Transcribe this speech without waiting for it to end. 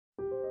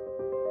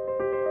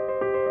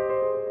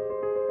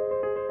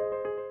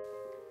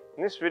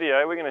In this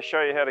video we're going to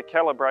show you how to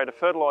calibrate a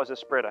fertiliser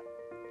spreader.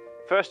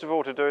 First of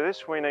all, to do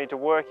this we need to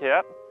work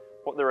out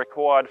what the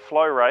required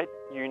flow rate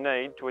you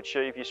need to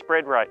achieve your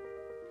spread rate.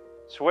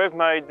 So we've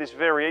made this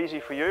very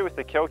easy for you with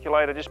the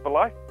calculator just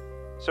below.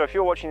 So if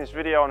you're watching this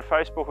video on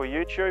Facebook or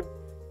YouTube,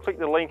 click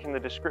the link in the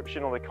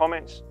description or the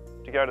comments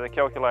to go to the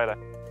calculator.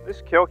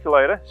 This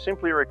calculator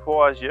simply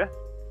requires you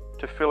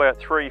to fill out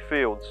 3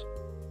 fields.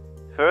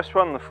 First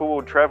one, the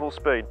forward travel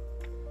speed.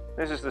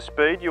 This is the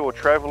speed you will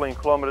travel in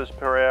kilometres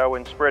per hour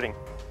when spreading.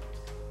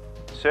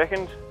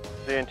 Second,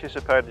 the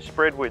anticipated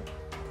spread width.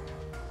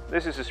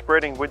 This is the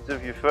spreading width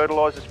of your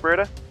fertiliser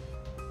spreader.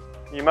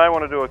 You may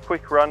want to do a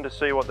quick run to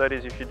see what that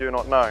is if you do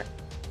not know.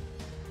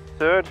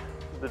 Third,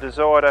 the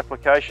desired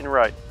application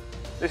rate.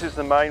 This is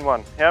the main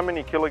one. How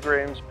many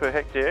kilograms per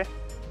hectare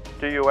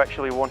do you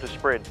actually want to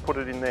spread? Put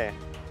it in there.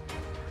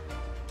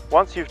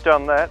 Once you've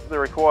done that, the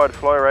required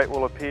flow rate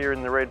will appear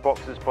in the red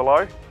boxes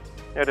below.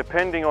 Now,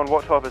 depending on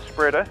what type of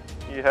spreader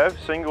you have,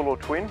 single or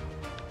twin,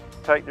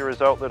 take the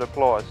result that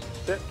applies.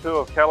 Step 2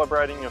 of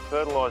calibrating your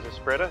fertiliser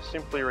spreader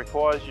simply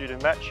requires you to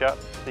match up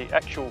the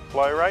actual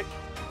flow rate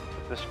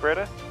of the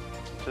spreader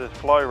to the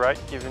flow rate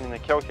given in the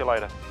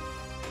calculator.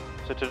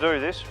 So to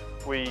do this,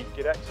 we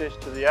get access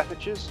to the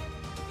apertures,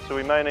 so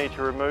we may need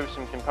to remove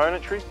some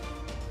componentry.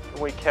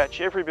 We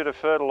catch every bit of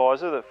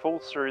fertiliser that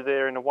falls through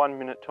there in a 1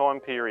 minute time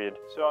period.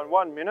 So in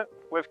 1 minute,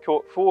 we've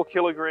caught 4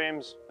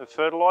 kilograms of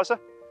fertiliser.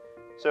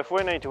 So if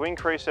we need to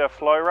increase our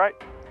flow rate,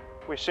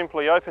 we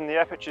simply open the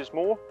apertures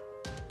more,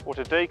 or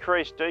to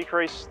decrease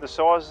the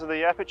size of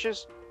the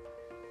apertures,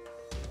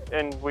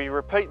 and we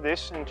repeat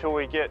this until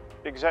we get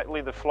exactly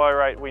the flow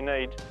rate we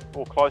need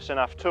or close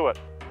enough to it.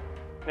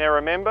 Now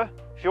remember,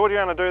 if you're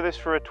going to do this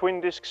for a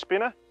twin disc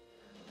spinner,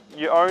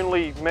 you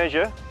only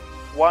measure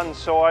one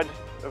side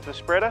of the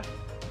spreader,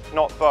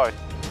 not both.